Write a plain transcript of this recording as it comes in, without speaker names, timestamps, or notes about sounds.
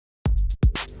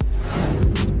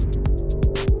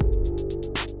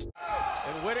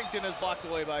Whittington is blocked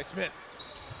away by Smith.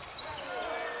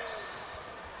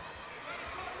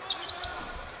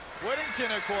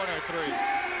 Whittington a corner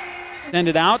three. Send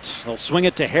it out. He'll swing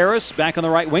it to Harris. Back on the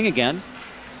right wing again.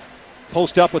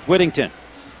 Post up with Whittington.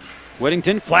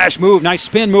 Whittington, flash move. Nice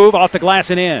spin move off the glass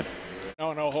and in.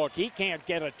 No hook. He can't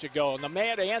get it to go. And the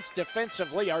Mad Ants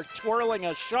defensively are twirling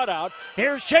a shutout.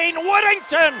 Here's Shayne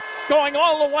Whittington going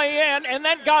all the way in and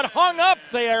then got hung up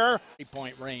there.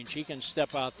 3-point range. He can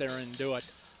step out there and do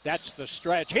it. That's the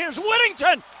stretch. Here's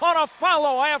Whittington on a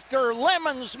follow after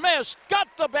Lemon's miss. Got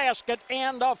the basket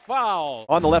and a foul.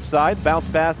 On the left side, bounce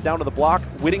pass down to the block.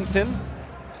 Whittington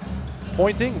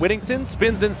pointing. Whittington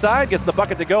spins inside, gets the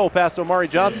bucket to go past Omari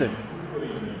Johnson.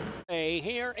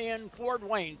 Here in Fort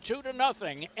Wayne,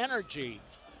 2-0, Energy.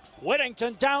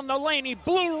 Whittington down the lane. He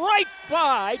blew right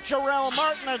by Jarrell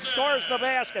Martin and scores the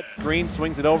basket. Green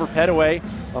swings it over. Pettaway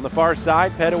on the far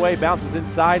side. Pettaway bounces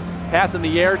inside. Pass in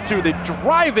the air to the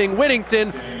driving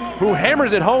Whittington, who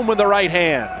hammers it home with the right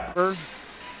hand.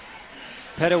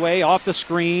 Pettaway off the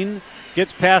screen.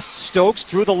 Gets past Stokes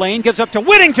through the lane. Gives up to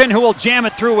Whittington, who will jam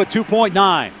it through with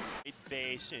 2.9.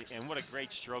 Base, and what a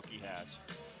great stroke he has.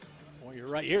 Well, you're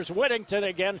right. Here's Whittington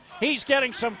again. He's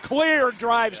getting some clear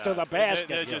drives to the basket.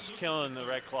 They're just killing the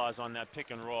Red Claws on that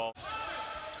pick and roll.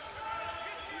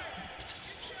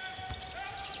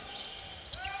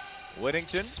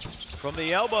 Whittington from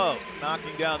the elbow,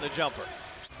 knocking down the jumper.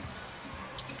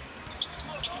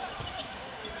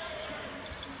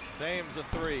 Thames a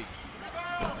three.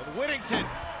 And Whittington.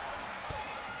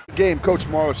 Game, Coach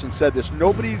Morrison said this: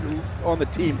 nobody on the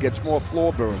team gets more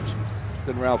floor burns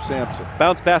than Ralph Sampson.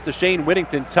 Bounce pass to Shayne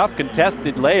Whittington. Tough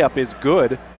contested layup is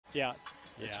good. Yeah.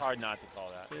 It's hard not to call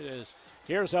that. It is.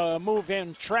 Here's a move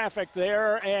in traffic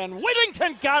there, and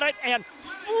Whittington got it and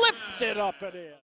flipped it up and in.